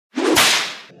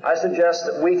I suggest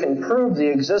that we can prove the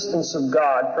existence of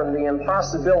God from the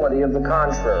impossibility of the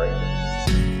contrary.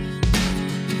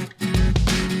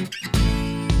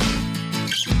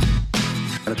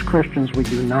 As Christians, we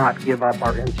do not give up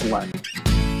our intellect.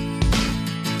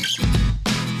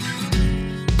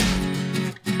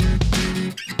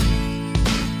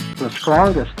 The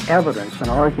strongest evidence and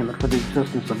argument for the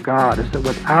existence of God is that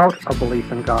without a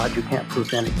belief in God, you can't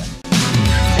prove anything.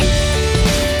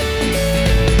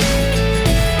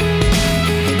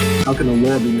 How can the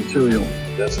law be material?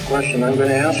 That's a question I'm going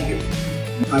to ask you.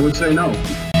 I would say no.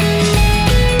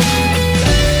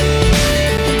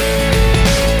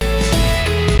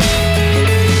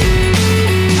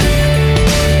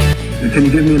 Can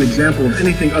you give me an example of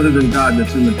anything other than God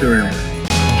that's immaterial?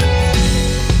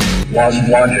 Laws of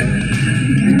logic.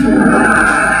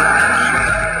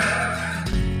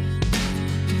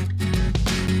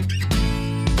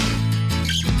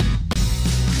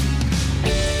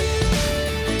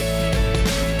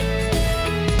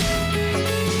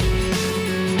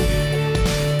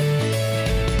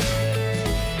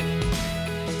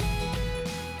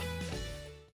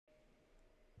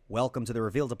 Welcome to the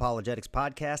Revealed Apologetics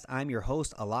podcast. I'm your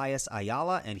host, Elias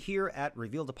Ayala, and here at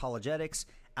Revealed Apologetics,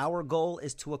 our goal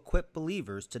is to equip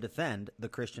believers to defend the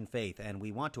Christian faith, and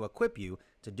we want to equip you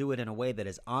to do it in a way that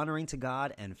is honoring to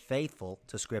God and faithful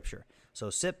to Scripture. So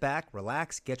sit back,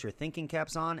 relax, get your thinking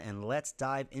caps on, and let's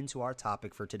dive into our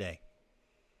topic for today.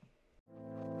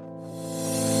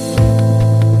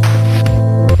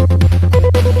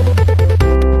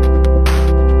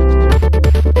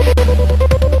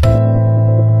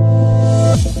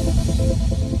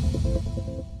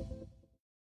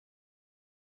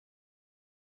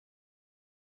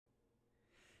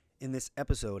 In this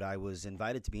episode, I was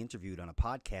invited to be interviewed on a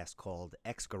podcast called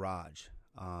X Garage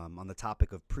on the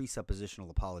topic of presuppositional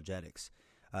apologetics.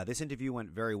 This interview went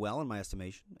very well in my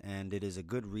estimation, and it is a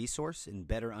good resource in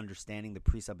better understanding the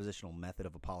presuppositional method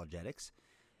of apologetics.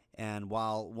 And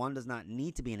while one does not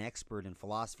need to be an expert in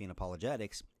philosophy and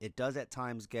apologetics, it does at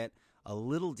times get a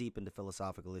little deep into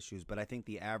philosophical issues, but I think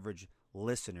the average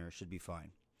listener should be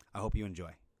fine. I hope you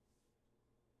enjoy.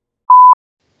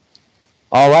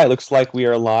 All right, looks like we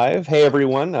are live. Hey,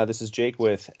 everyone. This is Jake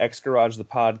with X Garage, the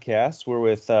podcast. We're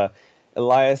with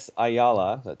Elias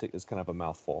Ayala. I think it's kind of a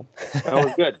mouthful. That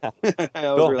was good. That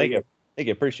was cool. really good. Thank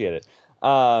you. Appreciate it.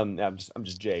 I'm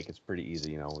just Jake. It's pretty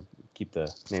easy, keep the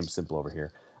name simple over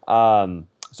here.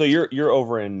 So you're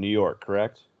over in New York,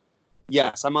 correct?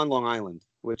 Yes, I'm on Long Island,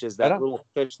 which is that little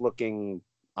fish-looking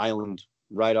island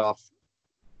right off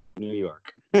New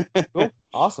York. Cool.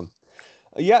 Awesome.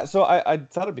 Yeah, so I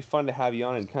thought it'd be fun to have you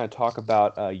on and kind of talk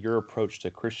about your approach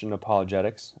to Christian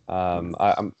apologetics. I'm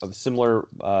of a similar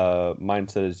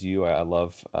mindset as you. I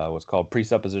love what's called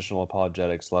presuppositional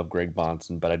apologetics. Love Greg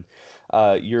Bahnsen,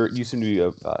 but you seem to be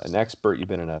an expert. You've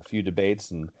been in a few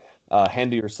debates and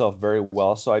handle yourself very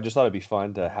well. So I just thought it'd be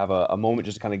fun to have a moment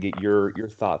just to kind of get your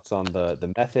thoughts on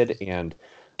the method and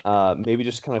maybe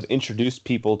just kind of introduce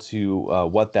people to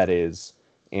what that is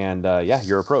and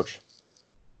your approach.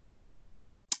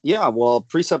 Yeah, well,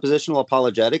 presuppositional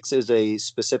apologetics is a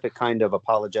specific kind of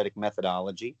apologetic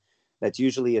methodology that's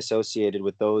usually associated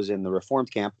with those in the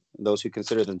Reformed camp, those who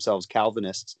consider themselves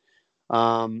Calvinists.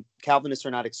 Calvinists are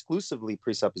not exclusively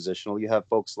presuppositional. You have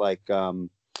folks like John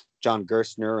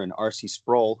Gerstner and R.C.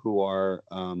 Sproul who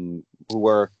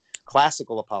were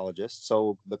classical apologists.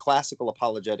 So the classical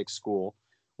apologetic school,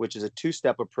 which is a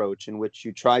two-step approach in which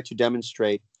you try to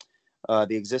demonstrate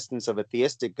the existence of a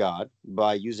theistic God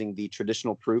by using the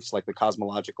traditional proofs like the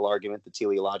cosmological argument, the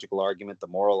teleological argument, the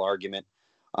moral argument.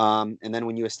 And then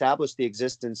when you establish the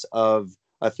existence of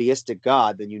a theistic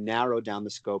God, then you narrow down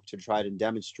the scope to try to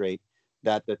demonstrate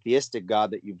that the theistic God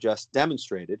that you've just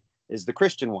demonstrated is the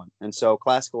Christian one. And so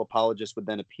classical apologists would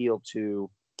then appeal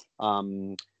to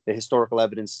the historical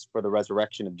evidence for the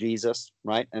resurrection of Jesus,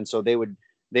 right? And so they would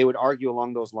argue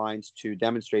along those lines to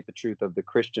demonstrate the truth of the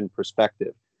Christian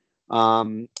perspective.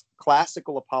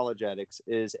 Classical apologetics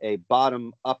is a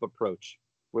bottom-up approach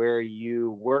where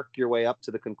you work your way up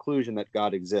to the conclusion that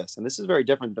God exists. And this is very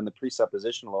different than the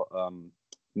presuppositional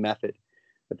method.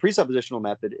 The presuppositional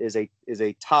method is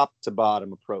a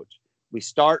top-to-bottom approach. We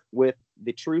start with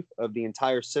the truth of the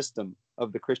entire system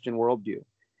of the Christian worldview,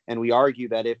 and we argue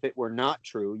that if it were not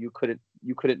true, you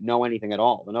couldn't know anything at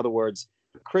all. In other words,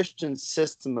 the Christian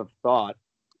system of thought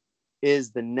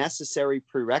is the necessary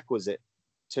prerequisite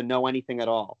to know anything at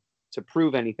all, to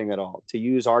prove anything at all, to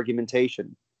use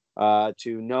argumentation,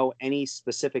 to know any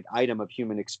specific item of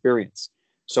human experience.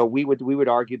 So we would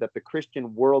argue that the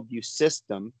Christian worldview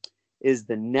system is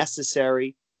the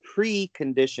necessary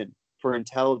precondition for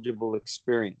intelligible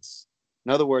experience.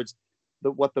 In other words,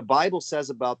 what the Bible says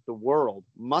about the world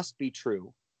must be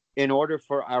true in order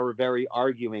for our very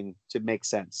arguing to make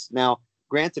sense. Now,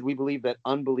 granted, we believe that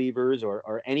unbelievers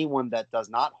or anyone that does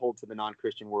not hold to the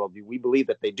non-Christian worldview, we believe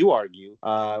that they do argue.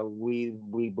 We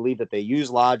believe that they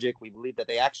use logic. We believe that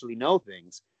they actually know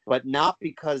things, but not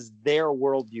because their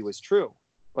worldview is true,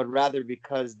 but rather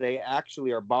because they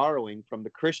actually are borrowing from the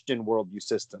Christian worldview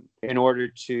system in order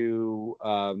to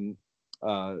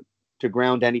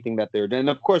ground anything that they're doing. And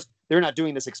of course, they're not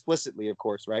doing this explicitly, of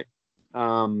course, right?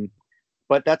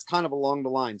 But that's kind of along the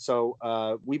line.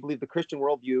 So we believe the Christian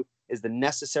worldview is the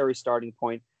necessary starting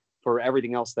point for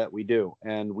everything else that we do.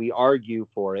 And we argue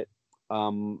for it.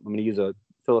 I'm going to use a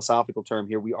philosophical term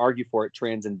here. We argue for it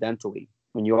transcendentally.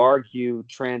 When you argue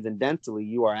transcendentally,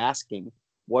 you are asking,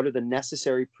 what are the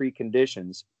necessary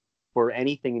preconditions for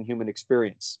anything in human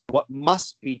experience? What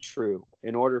must be true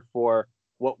in order for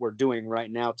what we're doing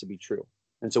right now to be true?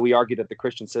 And so we argue that the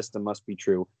Christian system must be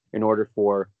true in order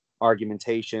for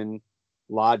argumentation,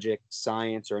 logic,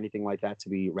 science, or anything like that to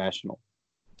be rational.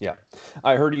 Yeah.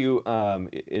 I heard you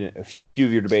in a few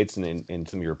of your debates and in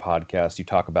some of your podcasts, you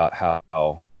talk about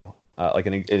how like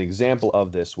an example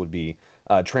of this would be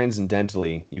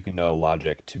transcendentally, you can know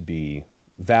logic to be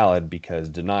valid because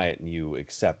deny it and you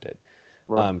accept it.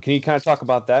 Right. Can you kind of talk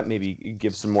about that? Maybe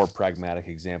give some more pragmatic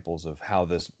examples of how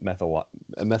this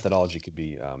methodology could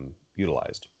be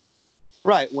utilized.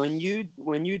 Right. When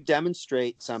you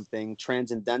demonstrate something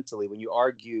transcendentally, when you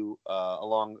argue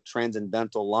along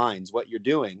transcendental lines, what you're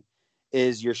doing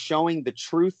is you're showing the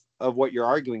truth of what you're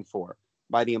arguing for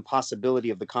by the impossibility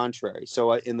of the contrary.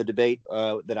 So in the debate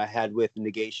that I had with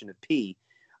negation of P,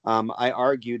 I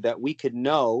argued that we could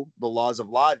know the laws of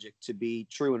logic to be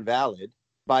true and valid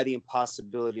by the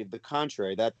impossibility of the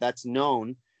contrary. That's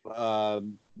known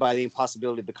by the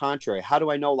impossibility of the contrary. How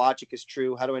do I know logic is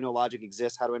true? How do I know logic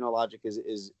exists? How do I know logic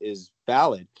is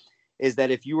valid? Is that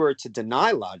if you were to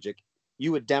deny logic,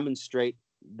 you would demonstrate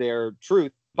their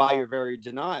truth by your very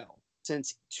denial.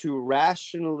 Since to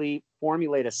rationally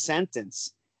formulate a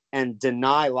sentence and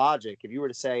deny logic, if you were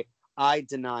to say, I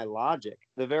deny logic,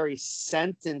 the very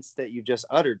sentence that you just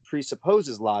uttered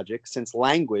presupposes logic, since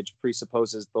language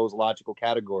presupposes those logical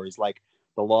categories like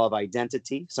the law of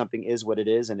identity, something is what it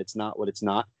is and it's not what it's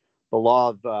not. The law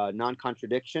of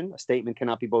non-contradiction, a statement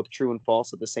cannot be both true and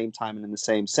false at the same time and in the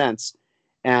same sense.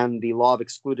 And the law of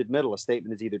excluded middle, a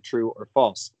statement is either true or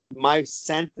false. My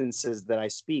sentences that I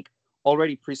speak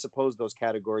already presuppose those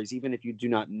categories, even if you do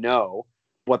not know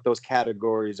what those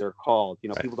categories are called. You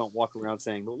know, people don't walk around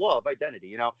saying the law of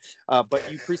identity,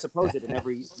 but you presuppose it in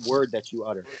every word that you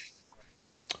utter.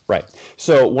 Right.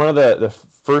 So one of the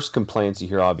first complaints you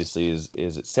hear, obviously, is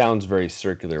it sounds very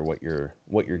circular what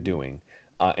you're doing,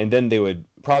 and then they would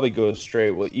probably go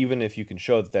straight. Well, even if you can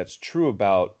show that that's true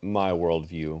about my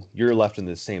worldview, you're left in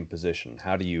the same position.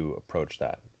 How do you approach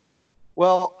that?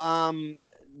 Well,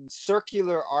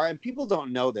 circular are, and people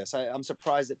don't know this. I'm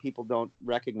surprised that people don't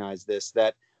recognize this.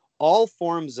 That all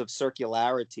forms of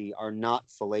circularity are not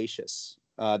fallacious.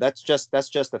 That's just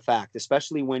a fact,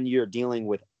 especially when you're dealing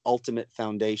with ultimate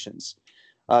foundations.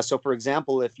 So, for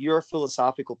example, if your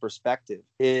philosophical perspective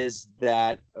is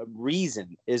that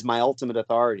reason is my ultimate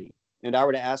authority, and I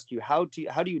were to ask you, how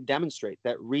do you demonstrate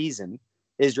that reason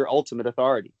is your ultimate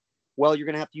authority? Well, you're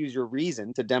going to have to use your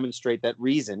reason to demonstrate that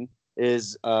reason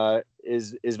is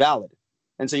valid.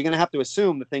 And so you're going to have to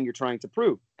assume the thing you're trying to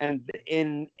prove. And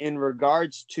in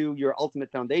regards to your ultimate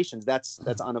foundations, that's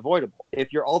unavoidable.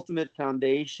 If your ultimate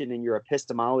foundation in your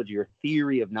epistemology or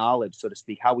theory of knowledge, so to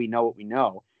speak, how we know what we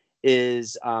know,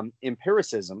 is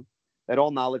empiricism, that all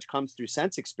knowledge comes through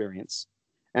sense experience,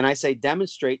 and I say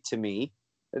demonstrate to me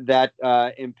that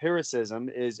empiricism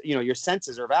is, your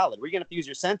senses are valid. We're going to have to use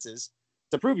your senses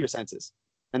to prove your senses.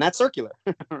 And that's circular,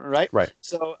 right? Right.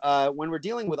 So when we're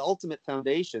dealing with ultimate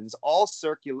foundations, all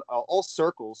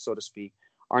circles, so to speak,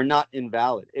 are not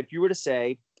invalid. If you were to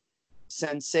say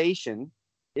sensation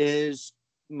is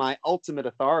my ultimate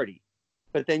authority,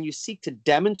 but then you seek to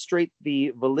demonstrate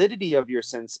the validity of your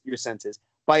senses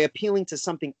by appealing to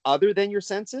something other than your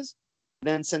senses,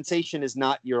 then sensation is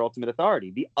not your ultimate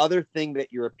authority. The other thing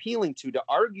that you're appealing to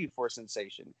argue for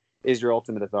sensation is your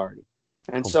ultimate authority.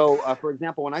 And so, for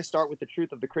example, when I start with the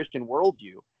truth of the Christian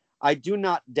worldview, I do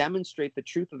not demonstrate the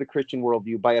truth of the Christian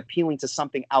worldview by appealing to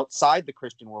something outside the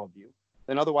Christian worldview.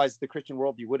 Then otherwise, the Christian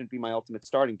worldview wouldn't be my ultimate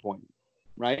starting point,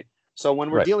 right? So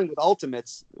when we're dealing with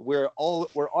ultimates, we're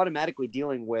automatically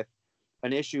dealing with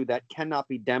an issue that cannot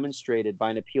be demonstrated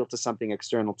by an appeal to something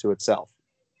external to itself.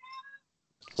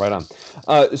 Right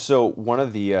on. So one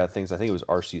of the things, I think it was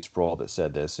R.C. Sproul that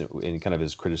said this in kind of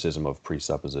his criticism of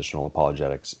presuppositional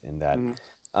apologetics, in that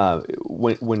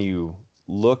when you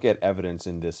look at evidence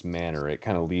in this manner, it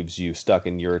kind of leaves you stuck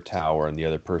in your tower and the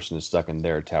other person is stuck in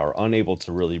their tower, unable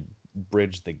to really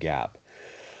bridge the gap.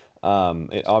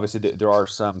 Obviously, there are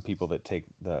some people that take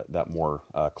that more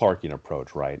Clarkian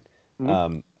approach, right?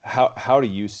 Mm-hmm. How do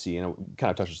you see, and it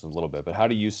kind of touches on a little bit, but how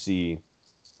do you see,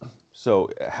 so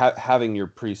having your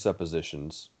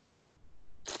presuppositions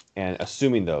and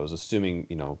assuming,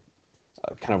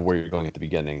 kind of where you're going at the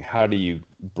beginning, how do you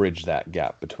bridge that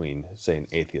gap between, say, an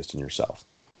atheist and yourself?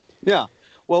 Yeah.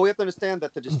 Well, we have to understand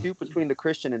that the dispute between the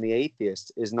Christian and the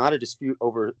atheist is not a dispute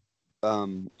over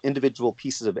individual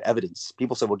pieces of evidence.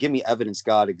 People say, well, give me evidence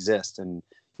God exists. And,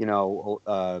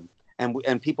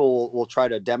 and people will try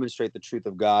to demonstrate the truth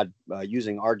of God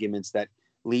using arguments that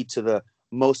lead to the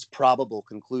most probable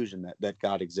conclusion that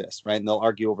God exists, right? And they'll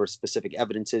argue over specific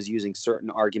evidences using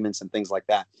certain arguments and things like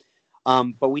that.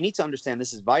 But we need to understand,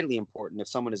 this is vitally important if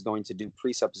someone is going to do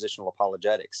presuppositional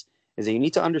apologetics, is that you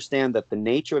need to understand that the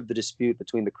nature of the dispute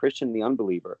between the Christian and the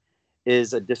unbeliever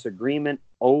is a disagreement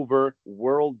over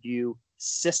worldview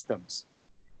systems.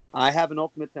 I have an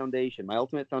ultimate foundation. My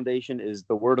ultimate foundation is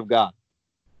the Word of God,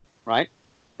 right?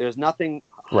 There's nothing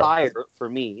higher for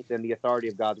me than the authority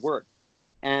of God's Word.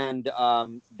 And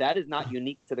that is not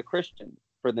unique to the Christian.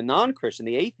 For the non-Christian,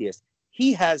 the atheist,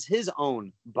 he has his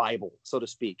own Bible, so to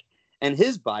speak. And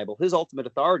his Bible, his ultimate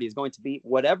authority is going to be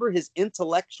whatever his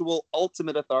intellectual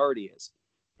ultimate authority is.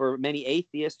 For many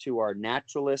atheists who are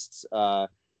naturalists,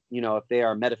 if they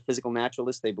are metaphysical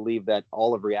naturalists, they believe that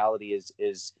all of reality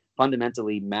is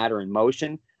fundamentally matter in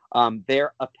motion.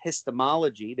 Their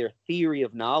epistemology, their theory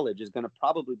of knowledge is going to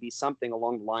probably be something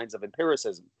along the lines of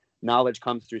empiricism. Knowledge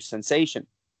comes through sensation,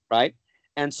 right?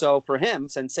 And so for him,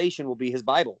 sensation will be his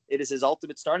Bible. It is his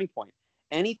ultimate starting point.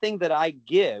 Anything that I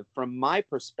give from my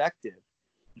perspective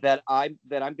that I'm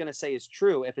going to say is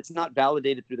true, if it's not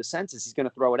validated through the senses, he's going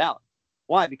to throw it out.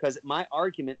 Why? Because my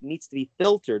argument needs to be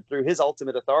filtered through his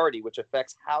ultimate authority, which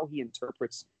affects how he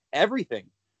interprets everything,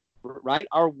 right?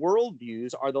 Our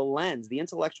worldviews are the lens, the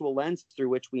intellectual lens through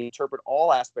which we interpret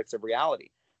all aspects of reality.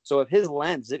 So if his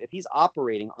lens, if he's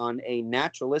operating on a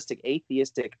naturalistic,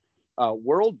 atheistic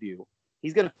worldview,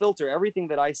 he's going to filter everything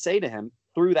that I say to him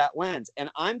through that lens. And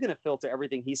I'm going to filter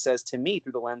everything he says to me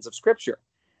through the lens of Scripture.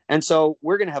 And so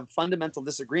we're going to have fundamental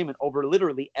disagreement over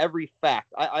literally every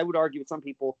fact. I would argue with some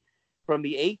people, from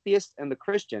the atheist and the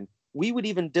Christian, we would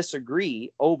even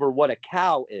disagree over what a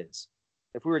cow is.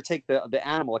 If we were to take the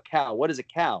animal, a cow, what is a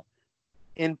cow?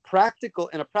 In a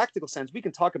practical sense, we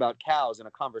can talk about cows in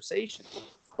a conversation,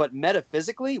 but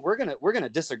metaphysically, we're gonna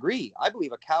disagree. I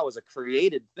believe a cow is a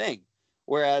created thing,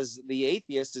 whereas the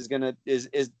atheist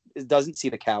doesn't see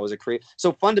the cow as a created.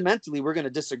 So fundamentally, we're going to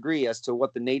disagree as to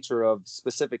what the nature of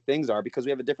specific things are because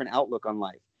we have a different outlook on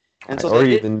life. And so,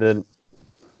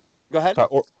 go ahead.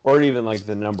 Or even like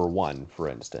the number one, for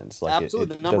instance. Like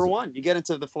absolutely, the number one. You get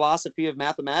into the philosophy of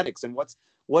mathematics and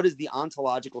what is the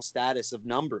ontological status of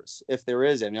numbers, if there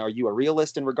is any. Are you a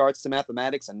realist in regards to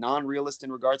mathematics, a non-realist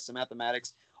in regards to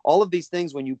mathematics? All of these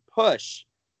things, when you push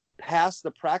past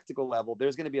the practical level,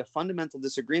 there's going to be a fundamental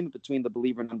disagreement between the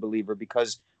believer and unbeliever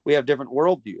because we have different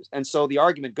worldviews. And so the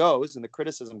argument goes, and the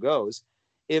criticism goes,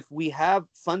 if we have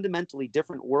fundamentally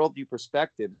different worldview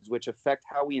perspectives which affect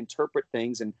how we interpret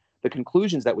things and the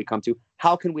conclusions that we come to,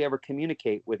 how can we ever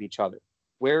communicate with each other?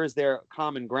 Where is there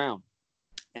common ground?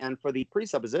 And for the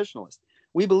presuppositionalist,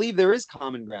 we believe there is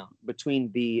common ground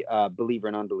between the believer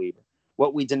and unbeliever.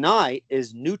 What we deny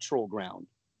is neutral ground.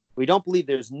 We don't believe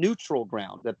there's neutral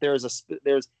ground, that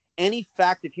there's any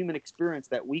fact of human experience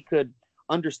that we could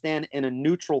understand in a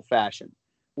neutral fashion.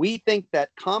 We think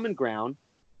that common ground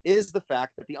is the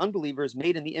fact that the unbeliever is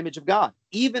made in the image of God,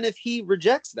 even if he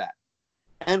rejects that.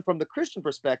 And from the Christian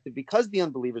perspective, because the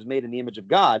unbeliever is made in the image of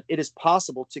God, it is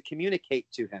possible to communicate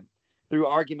to him through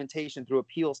argumentation, through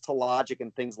appeals to logic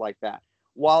and things like that.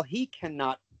 While he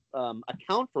cannot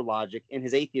account for logic in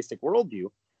his atheistic worldview,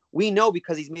 we know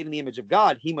because he's made in the image of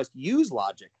God, he must use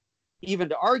logic even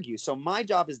to argue. So my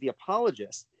job as the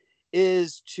apologist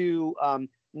is to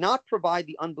not provide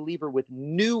the unbeliever with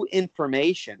new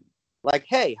information. Like,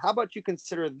 hey, how about you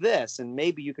consider this? And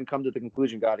maybe you can come to the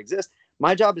conclusion God exists.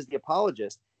 My job as the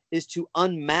apologist is to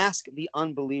unmask the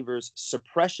unbeliever's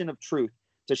suppression of truth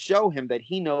to show him that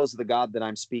he knows the God that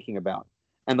I'm speaking about.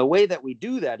 And the way that we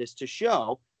do that is to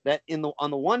show that on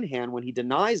the one hand, when he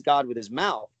denies God with his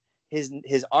mouth,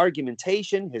 his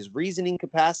argumentation, his reasoning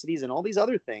capacities, and all these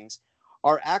other things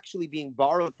are actually being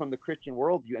borrowed from the Christian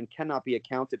worldview and cannot be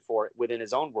accounted for within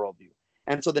his own worldview.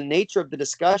 And so the nature of the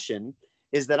discussion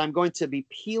is that I'm going to be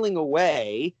peeling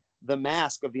away the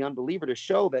mask of the unbeliever to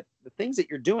show that the things that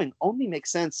you're doing only make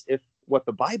sense if what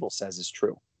the Bible says is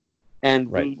true.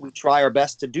 And Right. we try our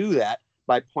best to do that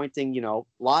by pointing,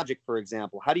 logic, for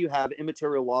example. How do you have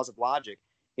immaterial laws of logic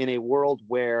in a world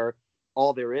where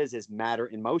all there is matter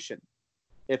in motion?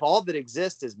 If all that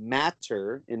exists is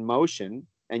matter in motion,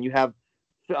 and you have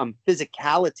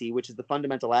physicality, which is the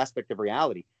fundamental aspect of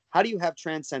reality, how do you have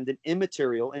transcendent,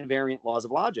 immaterial, invariant laws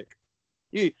of logic?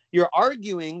 You're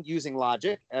arguing using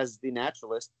logic, as the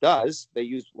naturalist does. They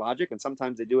use logic, and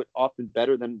sometimes they do it often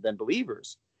better than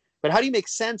believers. But how do you make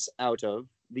sense out of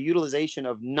the utilization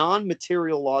of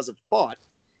non-material laws of thought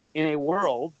in a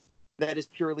world that is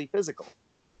purely physical?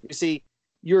 You see,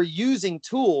 you're using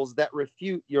tools that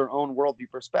refute your own worldview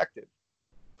perspective,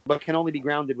 but can only be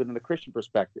grounded within the Christian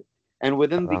perspective. And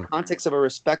within the context of a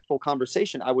respectful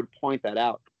conversation, I would point that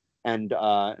out, and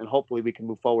hopefully we can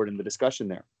move forward in the discussion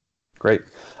there. Great.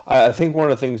 I think one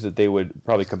of the things that they would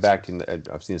probably come back to, and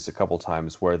I've seen this a couple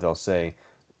times, where they'll say,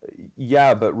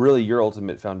 yeah, but really your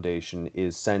ultimate foundation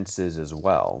is senses as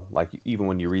well. Like even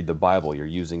when you read the Bible, you're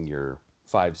using your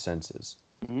five senses.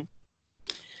 Mm-hmm.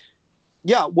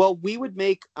 Yeah, well, we would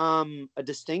make a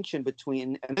distinction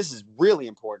between, and this is really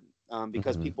important,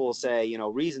 because people will say,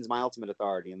 reason's my ultimate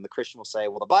authority. And the Christian will say,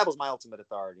 well, the Bible's my ultimate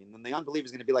authority. And then the unbeliever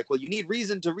is going to be like, well, you need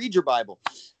reason to read your Bible.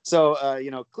 So,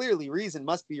 clearly reason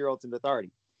must be your ultimate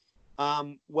authority.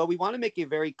 Well, we want to make a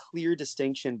very clear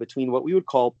distinction between what we would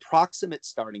call proximate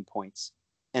starting points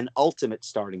and ultimate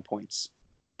starting points.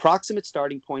 Proximate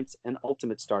starting points and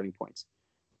ultimate starting points.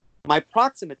 My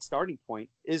proximate starting point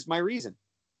is my reason.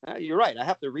 You're right. I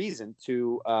have to reason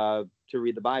to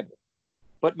read the Bible.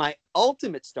 But my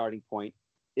ultimate starting point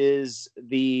is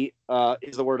the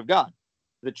Word of God,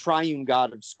 the triune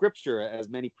God of Scripture, as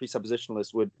many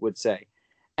presuppositionalists would say.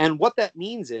 And what that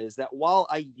means is that while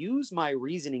I use my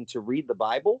reasoning to read the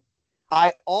Bible,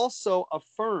 I also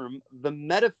affirm the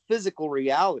metaphysical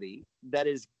reality that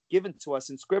is given to us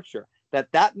in Scripture,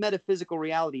 that metaphysical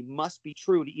reality must be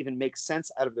true to even make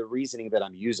sense out of the reasoning that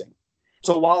I'm using.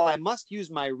 So while I must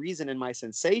use my reason and my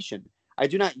sensation, I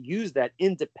do not use that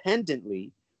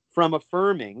independently from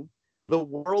affirming the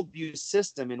worldview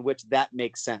system in which that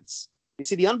makes sense. You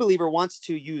see, the unbeliever wants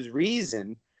to use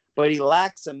reason, but he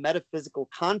lacks a metaphysical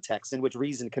context in which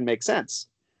reason can make sense.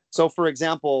 So, for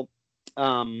example,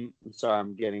 I'm sorry,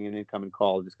 I'm getting an incoming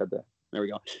call. There we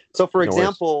go. So, for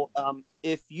example,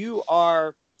 if you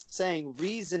are saying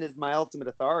reason is my ultimate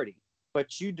authority,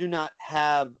 but you do not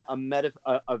have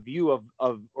a view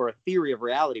of or a theory of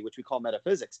reality, which we call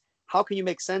metaphysics, how can you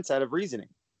make sense out of reasoning?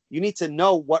 You need to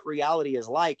know what reality is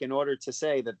like in order to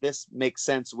say that this makes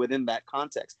sense within that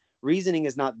context. Reasoning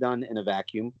is not done in a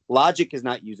vacuum. Logic is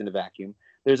not used in a vacuum.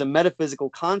 There's a metaphysical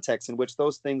context in which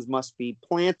those things must be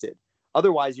planted.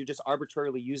 Otherwise, you're just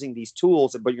arbitrarily using these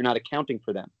tools, but you're not accounting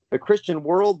for them. The Christian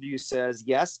worldview says,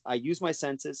 yes, I use my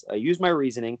senses, I use my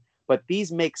reasoning, but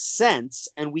these make sense,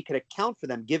 and we can account for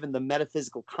them given the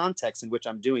metaphysical context in which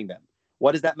I'm doing them.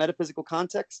 What is that metaphysical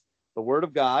context? The Word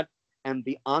of God and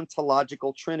the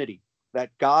ontological Trinity.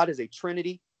 That God is a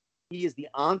Trinity. He is the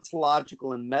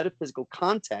ontological and metaphysical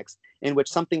context in which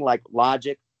something like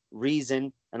logic,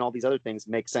 reason, and all these other things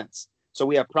make sense. So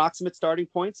we have proximate starting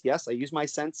points. Yes, I use my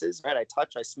senses, right? I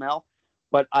touch, I smell,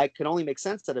 but I can only make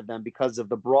sense out of them because of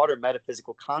the broader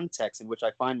metaphysical context in which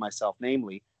I find myself,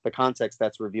 namely the context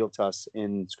that's revealed to us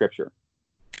in Scripture.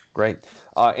 Great.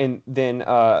 And then,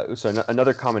 so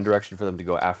another common direction for them to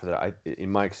go after that,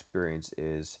 in my experience,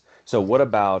 is, so what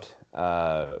about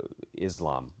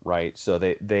Islam, right? So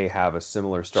they have a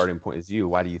similar starting point as you.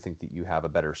 Why do you think that you have a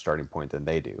better starting point than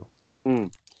they do?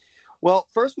 Well,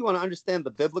 first we want to understand the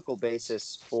biblical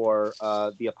basis for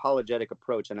the apologetic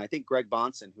approach. And I think Greg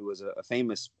Bahnsen, who was a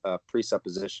famous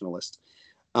presuppositionalist,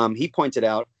 he pointed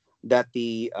out that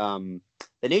the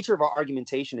nature of our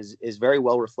argumentation is very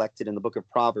well reflected in the book of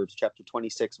Proverbs, chapter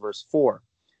 26, verse 4,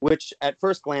 which at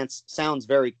first glance sounds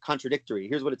very contradictory.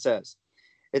 Here's what it says.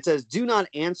 It says, "Do not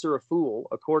answer a fool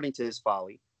according to his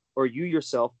folly, or you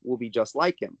yourself will be just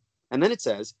like him." And then it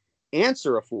says,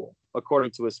 "Answer a fool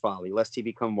according to his folly, lest he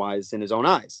become wise in his own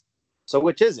eyes." So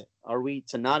which is it? Are we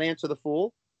to not answer the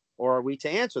fool, or are we to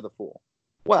answer the fool?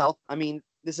 Well, I mean,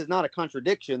 this is not a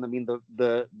contradiction. I mean,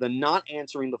 the not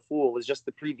answering the fool is just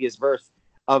the previous verse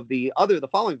of the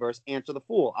following verse, answer the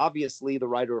fool. Obviously, the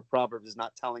writer of Proverbs is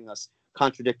not telling us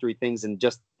contradictory things in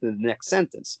just the next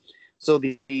sentence. So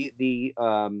the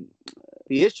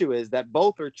issue is that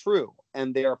both are true,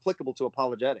 and they are applicable to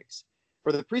apologetics.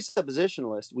 For the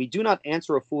presuppositionalist, we do not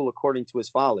answer a fool according to his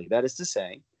folly. That is to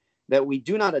say, that we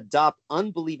do not adopt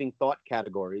unbelieving thought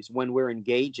categories when we're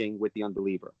engaging with the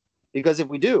unbeliever. Because if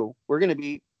we do, we're going to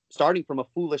be starting from a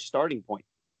foolish starting point,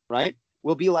 right?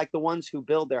 will be like the ones who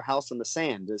build their house on the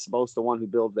sand, as opposed to the one who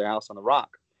builds their house on the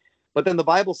rock. But then the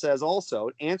Bible says also,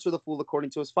 answer the fool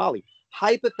according to his folly.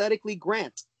 Hypothetically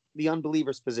grant the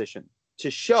unbeliever's position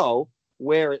to show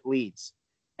where it leads.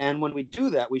 And when we do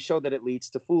that, we show that it leads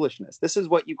to foolishness. This is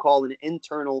what you call an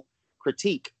internal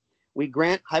critique. We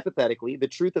grant hypothetically the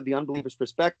truth of the unbeliever's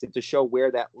perspective to show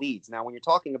where that leads. Now, when you're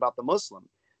talking about the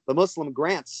Muslim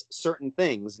grants certain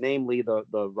things, namely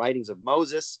the writings of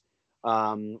Moses,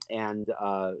 and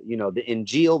the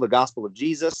Injil, the Gospel of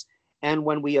Jesus. And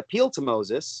when we appeal to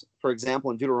Moses, for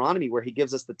example, in Deuteronomy, where he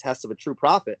gives us the test of a true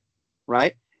prophet,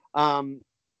 right?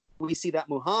 We see that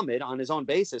Muhammad, on his own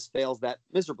basis, fails that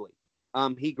miserably.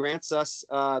 He grants us,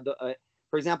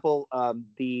 for example,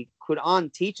 the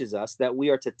Quran teaches us that we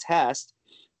are to test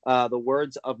the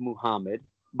words of Muhammad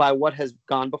by what has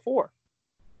gone before,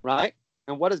 right?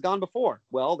 And what has gone before?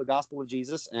 Well, the Gospel of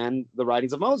Jesus and the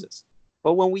writings of Moses.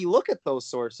 But when we look at those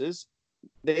sources,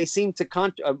 they seem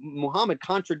to Muhammad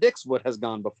contradicts what has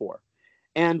gone before.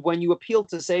 And when you appeal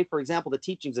to, say, for example, the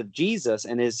teachings of Jesus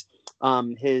and his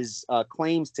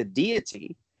claims to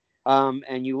deity,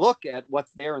 and you look at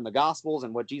what's there in the Gospels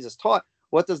and what Jesus taught,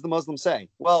 what does the Muslim say?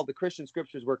 Well, the Christian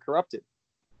scriptures were corrupted.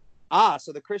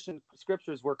 So the Christian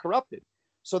scriptures were corrupted.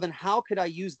 So then how could I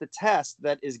use the test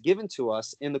that is given to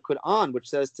us in the Quran, which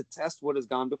says to test what has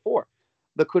gone before?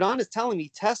 The Quran is telling me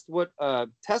test what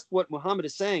Muhammad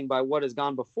is saying by what has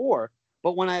gone before.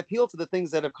 But when I appeal to the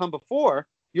things that have come before,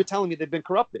 you're telling me they've been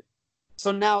corrupted.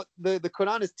 So now the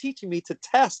Quran is teaching me to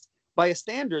test by a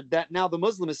standard that now the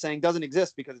Muslim is saying doesn't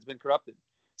exist because it's been corrupted.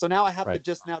 So now I have to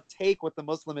just now take what the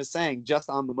Muslim is saying just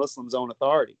on the Muslim's own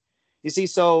authority. You see,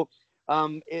 so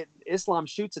Islam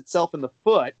shoots itself in the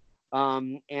foot,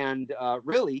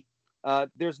 really,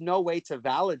 there's no way to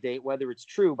validate whether it's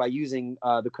true by using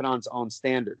the Quran's own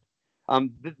standard.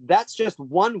 That's just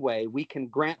one way we can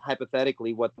grant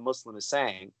hypothetically what the Muslim is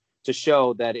saying to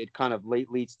show that it kind of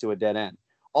leads to a dead end.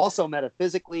 Also,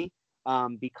 metaphysically,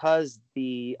 because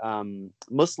the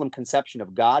Muslim conception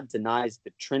of God denies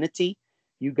the Trinity,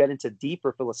 you get into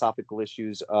deeper philosophical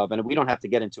issues of, and we don't have to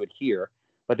get into it here,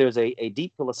 but there's a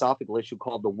deep philosophical issue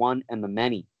called the one and the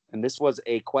many. And this was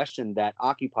a question that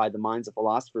occupied the minds of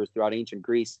philosophers throughout ancient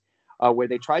Greece, where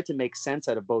they tried to make sense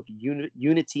out of both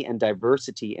unity and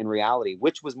diversity in reality.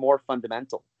 Which was more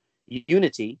fundamental,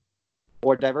 unity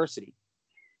or diversity?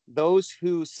 Those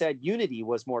who said unity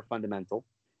was more fundamental,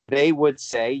 they would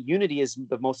say unity is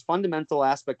the most fundamental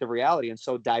aspect of reality, and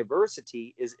so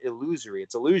diversity is illusory,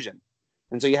 it's illusion.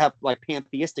 And so you have like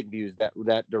pantheistic views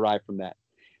that derive from that.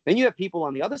 Then you have people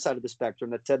on the other side of the spectrum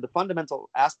that said the fundamental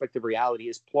aspect of reality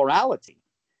is plurality.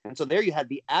 And so there you had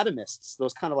the atomists,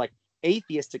 those kind of like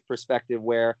atheistic perspective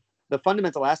where the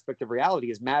fundamental aspect of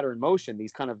reality is matter and motion.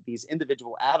 These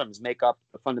individual atoms make up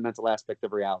the fundamental aspect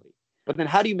of reality. But then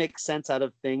how do you make sense out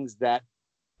of things that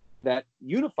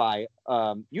unify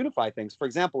things? For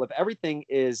example, if everything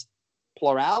is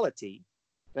plurality,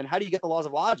 then how do you get the laws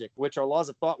of logic, which are laws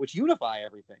of thought, which unify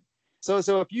everything? So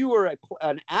if you were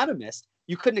an atomist,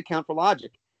 you couldn't account for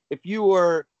logic. If you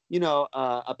were,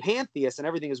 a pantheist and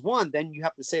everything is one, then you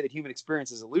have to say that human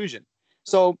experience is illusion.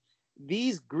 So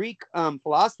these Greek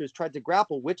philosophers tried to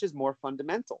grapple which is more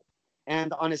fundamental.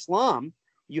 And on Islam,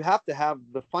 you have to have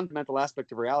the fundamental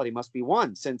aspect of reality must be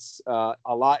one, since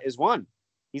Allah is one.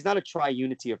 He's not a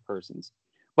triunity of persons.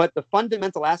 But the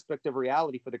fundamental aspect of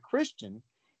reality for the Christian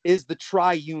is the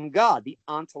triune God, the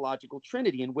ontological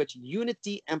trinity, in which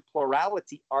unity and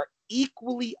plurality are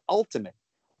equally ultimate.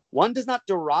 One does not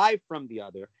derive from the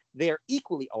other. They are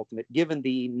equally ultimate, given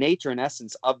the nature and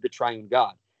essence of the triune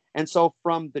God. And so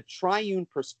from the triune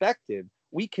perspective,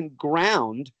 we can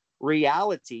ground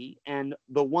reality and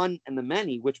the one and the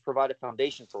many, which provide a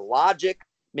foundation for logic,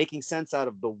 making sense out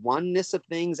of the oneness of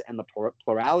things and the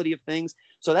plurality of things.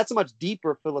 So that's a much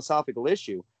deeper philosophical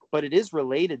issue, but it is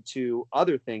related to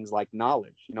other things like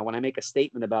knowledge. When I make a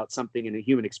statement about something in a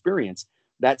human experience,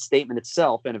 that statement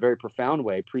itself, in a very profound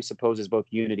way, presupposes both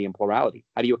unity and plurality.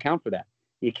 How do you account for that?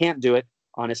 You can't do it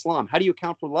on Islam. How do you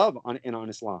account for love on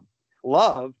Islam?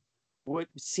 Love would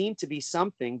seem to be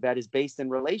something that is based in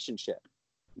relationship.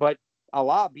 But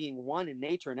Allah, being one in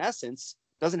nature and essence,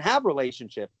 doesn't have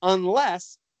relationship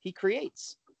unless he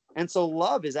creates. And so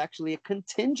love is actually a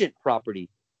contingent property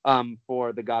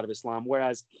for the God of Islam,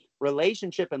 whereas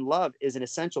relationship and love is an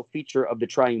essential feature of the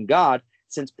triune God,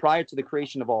 since prior to the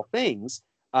creation of all things,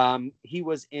 he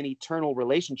was in eternal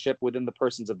relationship within the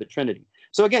persons of the Trinity.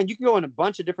 So again, you can go in a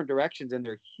bunch of different directions, and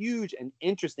there are huge and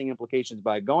interesting implications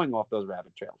by going off those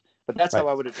rabbit trails. But that's how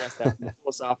I would address that from a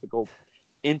philosophical,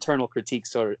 internal critique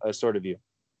sort of view.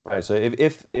 Right. So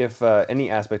if any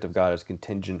aspect of God is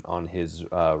contingent on his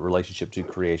relationship to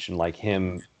creation, like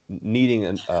him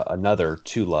needing another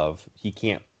to love, he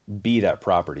can't be that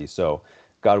property. So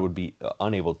God would be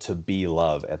unable to be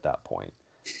love at that point.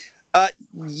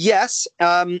 Yes.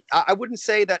 I wouldn't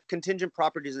say that contingent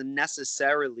properties are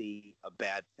necessarily a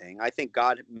bad thing. I think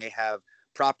God may have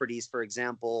properties. For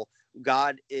example,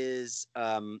 God is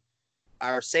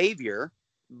our savior,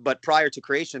 but prior to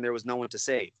creation, there was no one to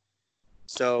save.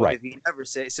 So Right. if he never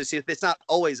saves, so see, it's not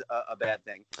always a bad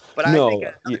thing. But No,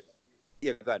 I think,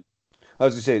 yeah, go ahead. I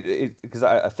was going to say, because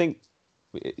I think,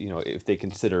 if they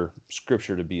consider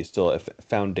Scripture to be still a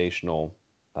foundational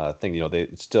thing, they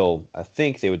still, I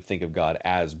think they would think of God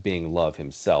as being love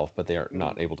himself, but they are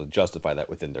not able to justify that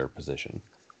within their position.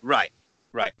 Right,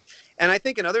 right. And I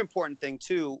think another important thing,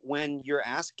 too, when you're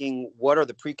asking what are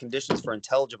the preconditions for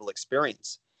intelligible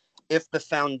experience, if the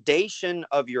foundation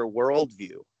of your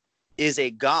worldview is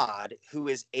a God who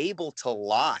is able to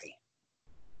lie,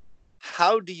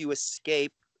 how do you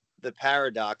escape the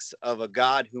paradox of a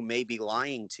God who may be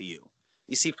lying to you?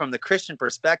 You see, from the Christian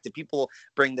perspective, people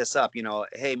bring this up,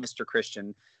 hey, Mr.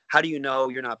 Christian, how do you know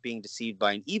you're not being deceived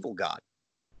by an evil God?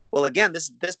 Well, again, this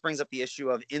brings up the issue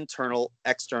of internal,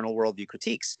 external worldview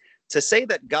critiques. To say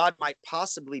that God might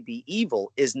possibly be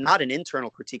evil is not an internal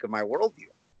critique of my worldview,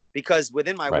 because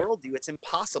within my worldview, it's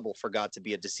impossible for God to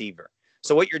be a deceiver.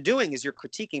 So what you're doing is you're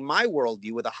critiquing my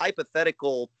worldview with a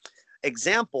hypothetical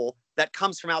example that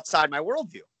comes from outside my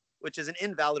worldview, which is an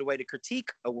invalid way to critique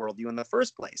a worldview in the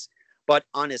first place. But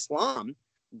on Islam,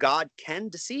 God can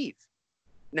deceive.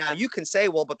 Now, you can say,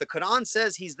 well, but the Quran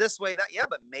says he's this way, that. Yeah,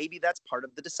 but maybe that's part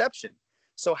of the deception.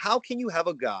 So how can you have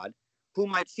a God who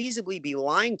might feasibly be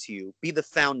lying to you be the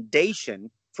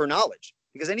foundation for knowledge?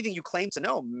 Because anything you claim to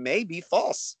know may be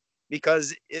false,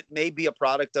 because it may be a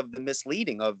product of the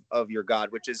misleading of your God,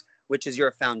 which is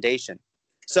your foundation.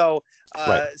 So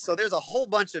so there's a whole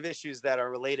bunch of issues that are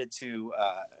related to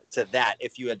that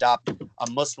if you adopt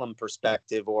a Muslim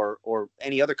perspective or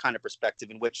any other kind of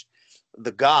perspective in which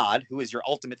the God, who is your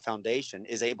ultimate foundation,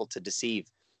 is able to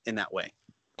deceive in that way.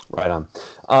 Right on.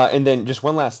 And then just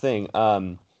one last thing.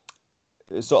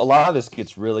 So a lot of this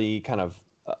gets really kind of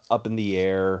up in the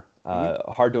air,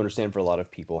 hard to understand for a lot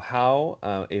of people. How,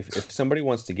 if somebody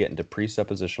wants to get into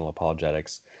presuppositional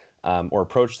apologetics, or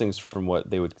approach things from what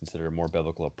they would consider a more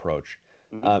biblical approach,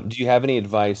 do you have any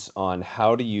advice on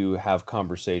how do you have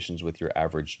conversations with your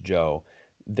average Joe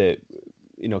that,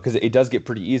 because it does get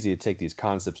pretty easy to take these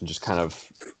concepts and just kind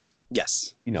of,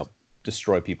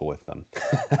 destroy people with them.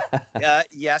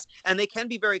 Yes, and they can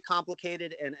be very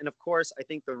complicated, and of course, I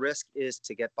think the risk is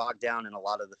to get bogged down in a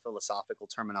lot of the philosophical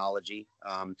terminology.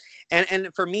 And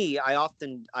for me, I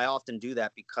often do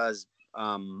that because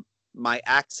my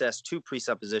access to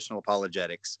presuppositional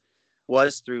apologetics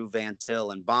was through Van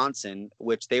Til and Bahnsen,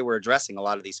 which they were addressing a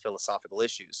lot of these philosophical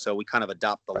issues. So we kind of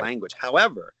adopt the language.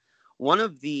 However, one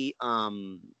of the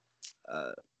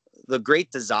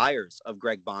great desires of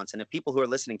Greg Bahnsen, if people who are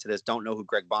listening to this don't know who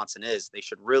Greg Bahnsen is, they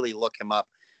should really look him up.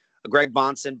 Greg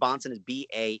Bahnsen is Bahnscn.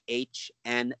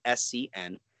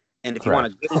 And if you want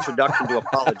a good introduction to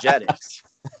apologetics,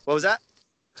 what was that?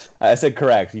 I said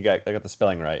correct. I got the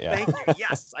spelling right. Yeah. Thank you.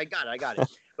 Yes, I got it.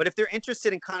 But if they're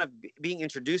interested in kind of being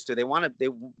introduced to, they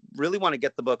really want to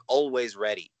get the book Always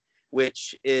Ready,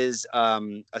 which is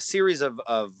a series of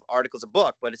articles, a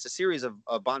book, but it's a series of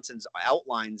Bahnsen's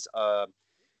outlines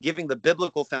giving the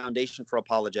biblical foundation for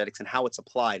apologetics and how it's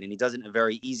applied. And he does it in a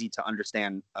very easy to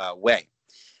understand way.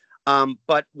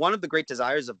 But one of the great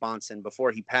desires of Bahnsen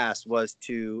before he passed was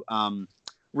to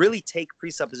really take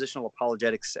presuppositional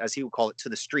apologetics, as he would call it, to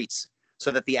the streets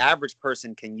so that the average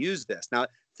person can use this. Now,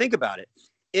 think about it.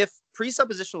 If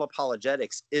presuppositional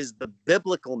apologetics is the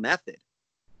biblical method,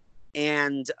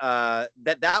 and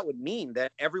that would mean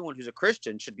that everyone who's a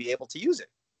Christian should be able to use it.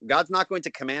 God's not going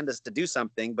to command us to do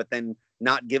something, but then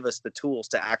not give us the tools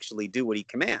to actually do what he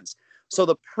commands. So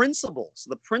the principles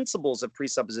of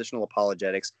presuppositional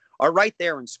apologetics are right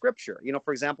there in Scripture.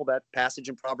 For example, that passage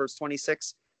in Proverbs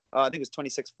 26, I think it's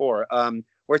 26:4,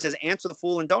 where it says, answer the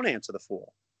fool and don't answer the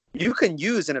fool. You can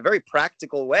use in a very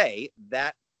practical way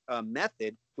that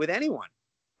method with anyone.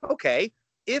 Okay,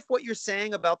 if what you're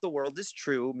saying about the world is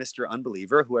true, Mr.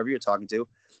 Unbeliever, whoever you're talking to,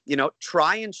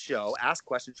 try and show, ask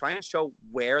questions, try and show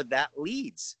where that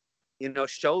leads.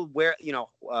 Show where,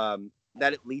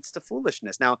 that it leads to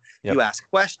foolishness. Now, you ask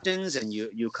questions and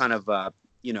you kind of,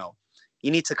 you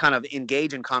need to kind of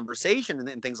engage in conversation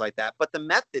and things like that. But the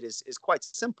method is quite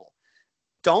simple.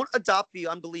 Don't adopt the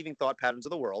unbelieving thought patterns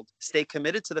of the world. Stay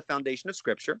committed to the foundation of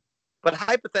Scripture, but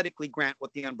hypothetically grant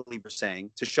what the unbeliever is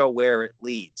saying to show where it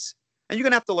leads. And you're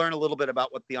going to have to learn a little bit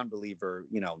about what the unbeliever,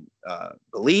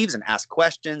 believes and ask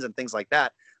questions and things like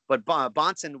that. But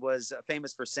Bahnsen was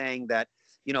famous for saying that,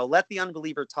 let the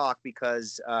unbeliever talk,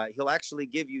 because he'll actually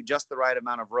give you just the right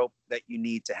amount of rope that you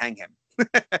need to hang him.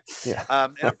 Yeah.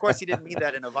 And of course, he didn't mean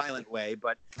that in a violent way,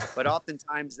 but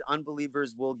oftentimes the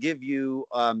unbelievers will give you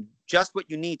just what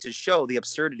you need to show the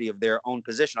absurdity of their own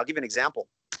position. I'll give you an example.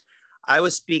 I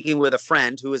was speaking with a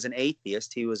friend who was an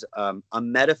atheist. He was a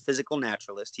metaphysical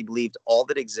naturalist. He believed all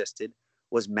that existed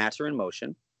was matter and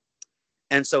motion.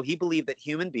 And so he believed that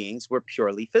human beings were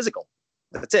purely physical.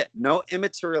 That's it. No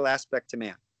immaterial aspect to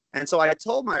man. And so I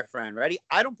told my friend, ready?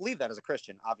 I don't believe that as a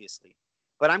Christian, obviously,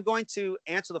 but I'm going to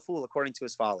answer the fool according to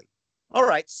his folly. All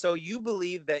right. So you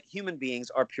believe that human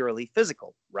beings are purely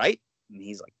physical, right? And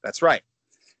he's like, that's right.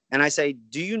 And I say,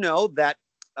 do you know that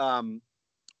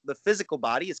the physical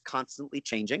body is constantly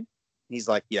changing? He's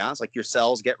like, yeah. It's like your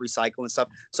cells get recycled and stuff.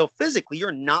 So physically,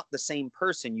 you're not the same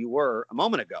person you were a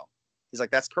moment ago. He's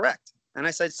like, that's correct. And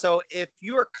I said, so if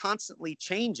you are constantly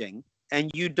changing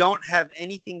and you don't have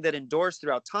anything that endures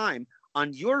throughout time,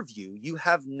 on your view, you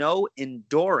have no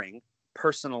enduring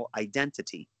personal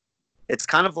identity. It's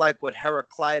kind of like what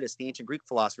Heraclitus, the ancient Greek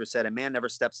philosopher, said: a man never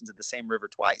steps into the same river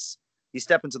twice. You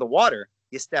step into the water,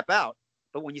 you step out,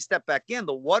 but when you step back in,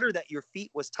 the water that your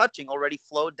feet was touching already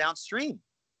flowed downstream.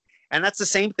 And that's the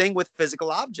same thing with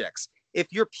physical objects. If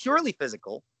you're purely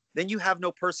physical, then you have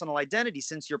no personal identity,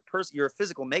 since your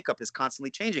physical makeup is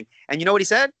constantly changing. And you know what he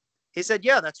said? He said,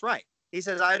 yeah, that's right. He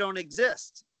says, I don't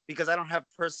exist because I don't have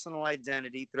personal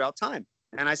identity throughout time.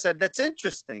 And I said, that's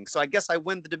interesting. So I guess I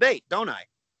win the debate, don't I?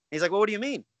 He's like, well, what do you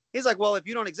mean? He's like, well, if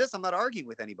you don't exist, I'm not arguing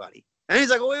with anybody. And he's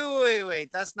like, wait,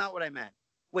 that's not what I meant.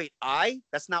 Wait,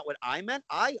 that's not what I meant.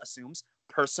 I assumes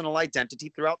personal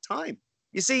identity throughout time.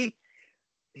 You see,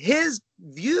 his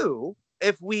view,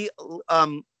 if we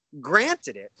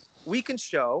granted it, we can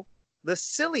show the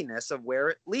silliness of where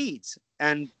it leads.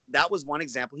 And that was one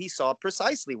example. He saw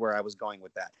precisely where I was going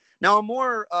with that. Now, a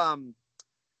more, I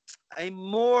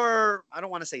don't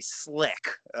want to say slick,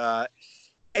 a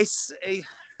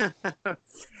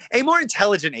more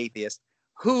intelligent atheist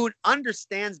who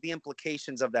understands the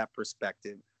implications of that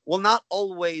perspective will not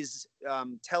always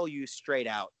tell you straight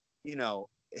out,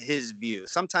 his view.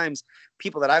 Sometimes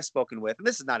people that I've spoken with, and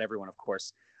this is not everyone, of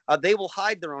course, they will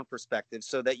hide their own perspective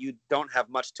so that you don't have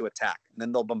much to attack. And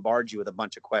then they'll bombard you with a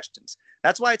bunch of questions.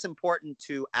 That's why it's important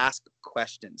to ask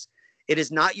questions. It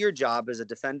is not your job as a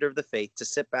defender of the faith to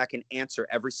sit back and answer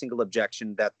every single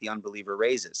objection that the unbeliever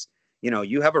raises.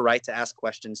 You have a right to ask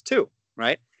questions too,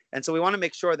 right? And so we want to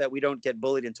make sure that we don't get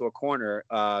bullied into a corner,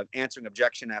 answering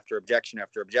objection after objection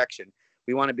after objection.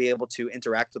 We want to be able to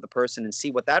interact with the person and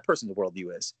see what that person's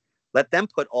worldview is. Let them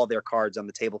put all their cards on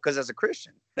the table, because as a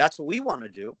Christian, that's what we want to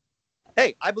do.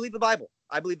 Hey, I believe the Bible.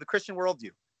 I believe the Christian worldview.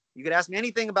 You could ask me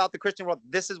anything about the Christian world.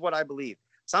 This is what I believe.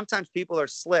 Sometimes people are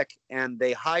slick and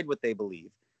they hide what they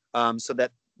believe, so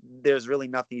that there's really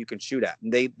nothing you can shoot at.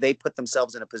 And they put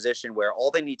themselves in a position where all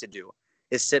they need to do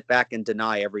is sit back and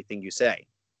deny everything you say.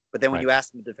 But then when you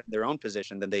ask them to defend their own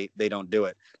position, then they don't do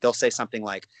it. They'll say something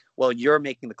like, well, you're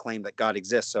making the claim that God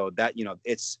exists, so that,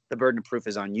 it's the burden of proof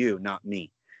is on you, not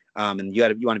me. And you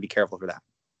want to be careful for that.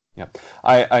 Yeah,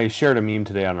 I shared a meme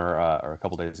today on our, or a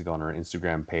couple days ago on our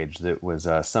Instagram page that was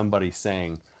somebody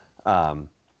saying, I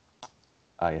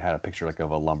had a picture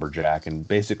of a lumberjack and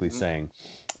basically saying,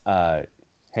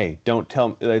 hey, don't tell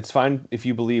me, it's fine if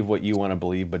you believe what you want to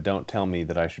believe, but don't tell me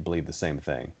that I should believe the same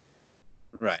thing.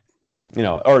 Right.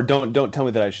 Or don't tell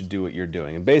me that I should do what you're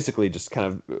doing. And basically just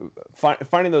kind of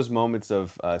finding those moments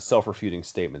of self-refuting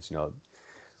statements,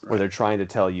 where they're trying to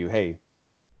tell you, hey,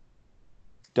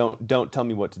 don't tell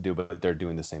me what to do, but they're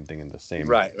doing the same thing in the same.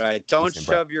 Right. Don't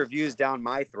shove your views down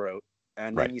my throat.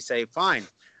 And then you say, fine,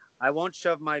 I won't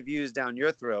shove my views down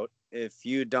your throat if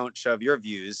you don't shove your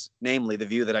views, namely the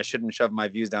view that I shouldn't shove my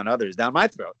views down others, down my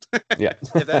throat. Yeah.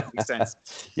 If that makes sense.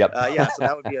 Yep. So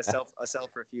that would be a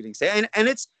self-refuting statement. And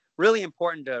it's really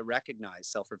important to recognize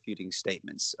self-refuting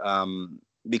statements,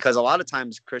 because a lot of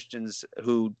times Christians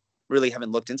who really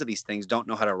haven't looked into these things don't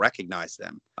know how to recognize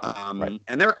them.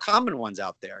 And there are common ones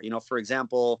out there. For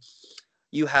example,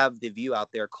 you have the view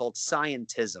out there called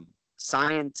scientism.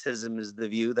 Scientism is the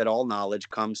view that all knowledge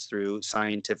comes through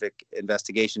scientific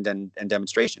investigation and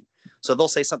demonstration. So they'll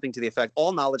say something to the effect,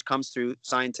 all knowledge comes through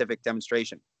scientific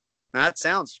demonstration. Now that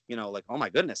sounds, like, oh my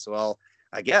goodness. Well,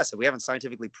 I guess if we haven't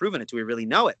scientifically proven it, do we really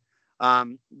know it?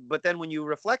 But then when you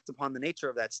reflect upon the nature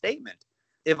of that statement,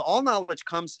 if all knowledge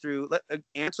comes through,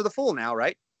 answer the fool now,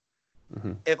 right?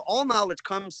 Mm-hmm. If all knowledge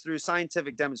comes through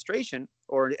scientific demonstration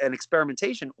or an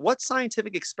experimentation, what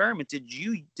scientific experiment did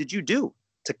you do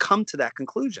to come to that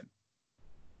conclusion?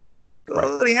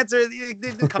 Well, the answer, they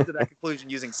didn't come to that conclusion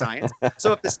using science.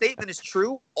 So if the statement is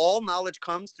true, all knowledge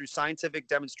comes through scientific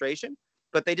demonstration,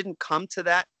 but they didn't come to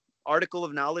that article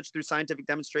of knowledge through scientific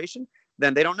demonstration,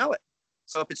 then they don't know it.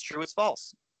 So if it's true, it's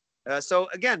false. So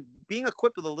again, being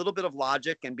equipped with a little bit of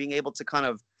logic and being able to kind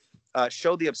of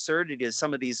show the absurdity of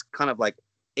some of these kind of like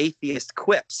atheist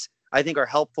quips, I think are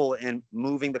helpful in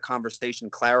moving the conversation,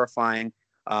 clarifying,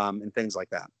 and things like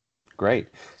that. Great.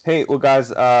 Hey, well,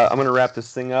 guys, I'm going to wrap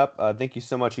this thing up. Thank you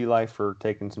so much, Eli, for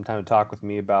taking some time to talk with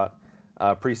me about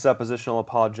presuppositional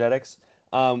apologetics.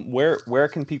 Where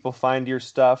can people find your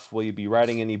stuff? Will you be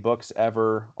writing any books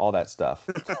ever? All that stuff.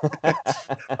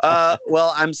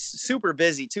 Well, I'm super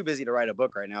busy, too busy to write a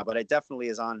book right now, but it definitely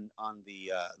is on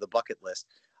the bucket list.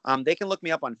 They can look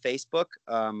me up on Facebook,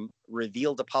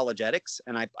 Revealed Apologetics,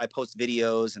 and I post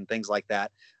videos and things like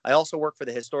that. I also work for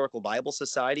the Historical Bible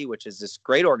Society, which is this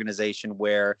great organization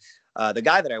where the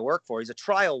guy that I work for, he's a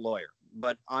trial lawyer,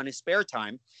 but on his spare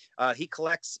time, he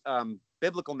collects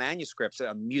biblical manuscripts,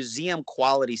 museum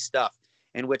quality stuff,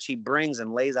 in which he brings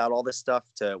and lays out all this stuff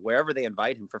to wherever they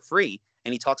invite him for free,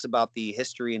 and he talks about the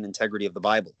history and integrity of the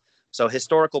Bible. So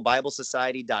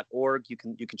historicalbiblesociety.org, you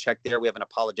can check there. We have an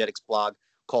apologetics blog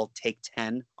called Take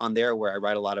 10 on there, where I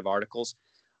write a lot of articles.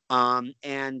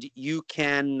 And you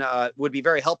can, would be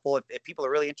very helpful if people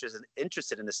are really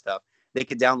interested in this stuff. They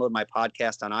could download my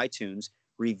podcast on iTunes,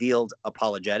 Revealed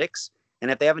Apologetics. And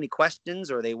if they have any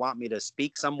questions or they want me to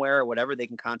speak somewhere or whatever, they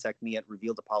can contact me at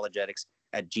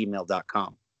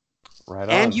revealedapologetics@gmail.com. Right on.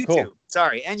 And YouTube. Cool.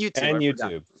 Sorry, and YouTube. And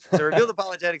YouTube. So Revealed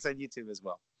Apologetics on YouTube as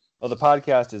well. Well, the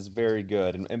podcast is very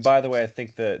good. And by the way, I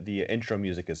think the intro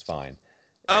music is fine.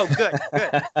 Oh, good.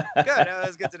 Good.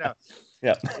 That's good to know.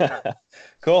 Yeah.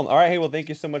 Cool. All right. Hey, well, thank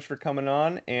you so much for coming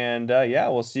on. And yeah,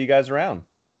 we'll see you guys around.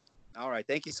 All right.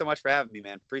 Thank you so much for having me,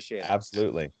 man. Appreciate it.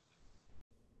 Absolutely.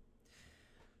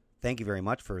 Thank you very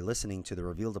much for listening to the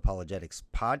Revealed Apologetics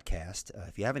podcast.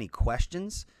 If you have any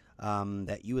questions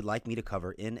that you would like me to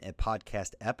cover in a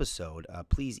podcast episode,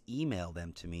 please email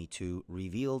them to me to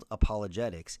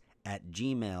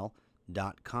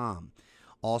revealedapologetics@gmail.com.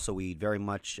 Also, we very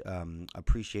much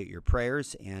appreciate your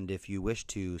prayers, and if you wish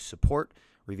to support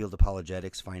Revealed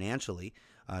Apologetics financially,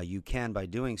 you can by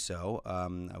doing so.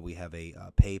 We have a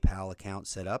PayPal account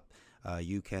set up.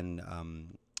 You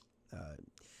can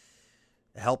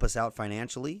help us out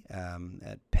financially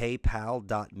at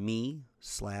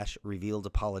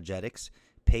paypal.me/revealedapologetics,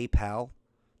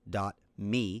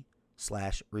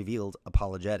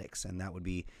 paypal.me/revealedapologetics, and that would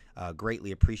be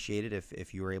greatly appreciated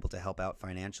if you were able to help out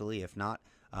financially. If not,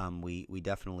 we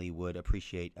definitely would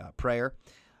appreciate prayer.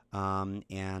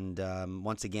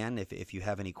 Once again, if you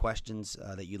have any questions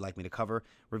that you'd like me to cover,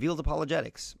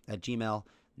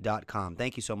 revealedapologetics@gmail.com.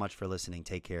 Thank you so much for listening.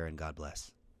 Take care and God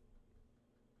bless.